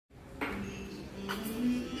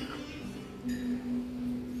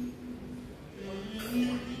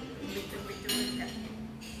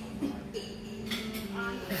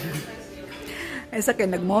Isa kay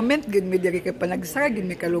nag-moment, gid mi diri kay panagsara, gid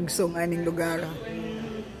mi kalugsong aning lugar.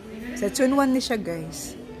 Sa Chunwan ni siya,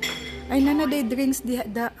 guys. Ay, nanaday drinks diha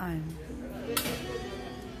daan.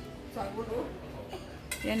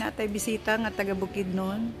 Yan natay bisita nga taga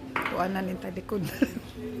Bukidnon. Tuanan ni talikod.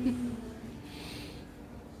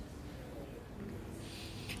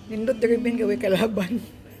 Nindot diri ben gaway kalaban.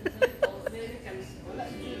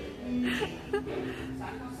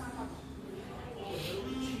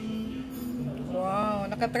 Wow,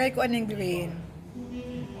 nakatry ko aning green.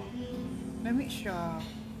 Lami siya.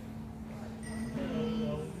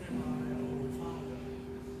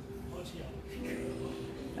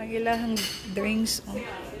 Ang ilahang drinks. Oh.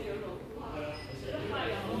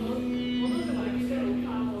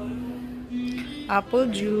 Apple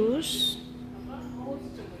juice.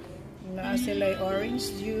 Na sila orange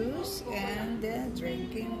juice and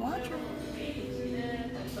drinking water.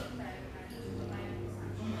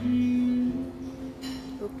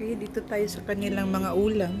 Okay, dito tayo sa kanilang mga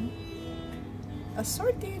ulam.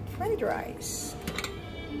 Assorted fried rice.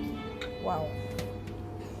 Wow.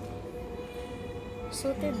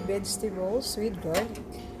 Sauteed vegetables with garlic.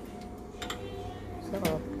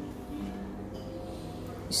 Sarap.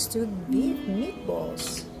 Stewed beef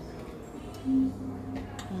meatballs.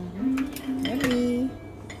 Yummy.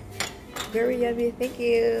 Very yummy. Thank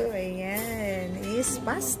you. Ayan. Is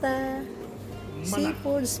pasta.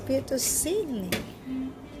 Seafood fettuccine.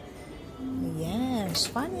 Ayan.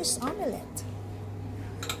 Spanish omelette.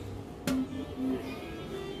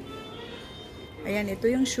 Ayan, ito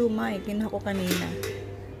yung shumai. Kinuha ko kanina.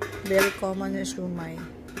 Very common na shumai.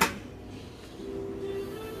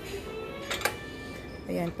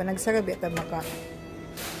 Ayan, panagsarap ito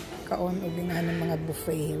kaon ubingan ng mga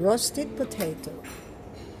buffet. Roasted potato.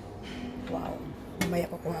 Wow. Mamaya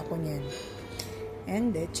kukuha ko niyan.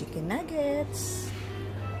 And the chicken nuggets.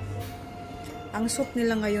 Ang soup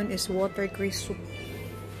nila ngayon is water cress soup.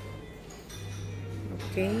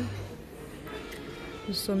 Okay.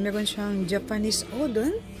 So, meron siyang Japanese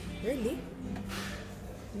udon. Really?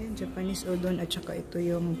 Yan, Japanese udon. At saka ito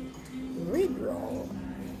yung rib roll.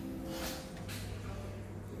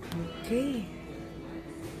 Okay.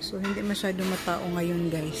 So, hindi masyado matao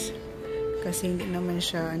ngayon, guys. Kasi hindi naman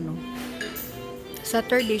siya,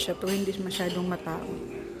 Saturday siya, pero hindi masyadong matao.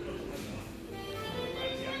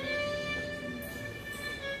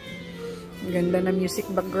 Ganda na music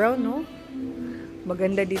background, no?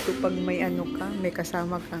 Maganda dito pag may may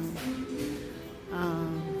kasama kang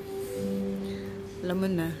alam mo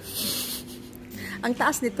na. Ang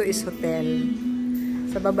taas nito is hotel.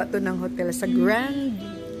 Sa baba to ng hotel sa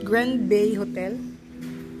Grand Bay Hotel.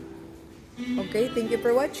 Okay, thank you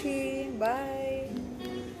for watching. Bye.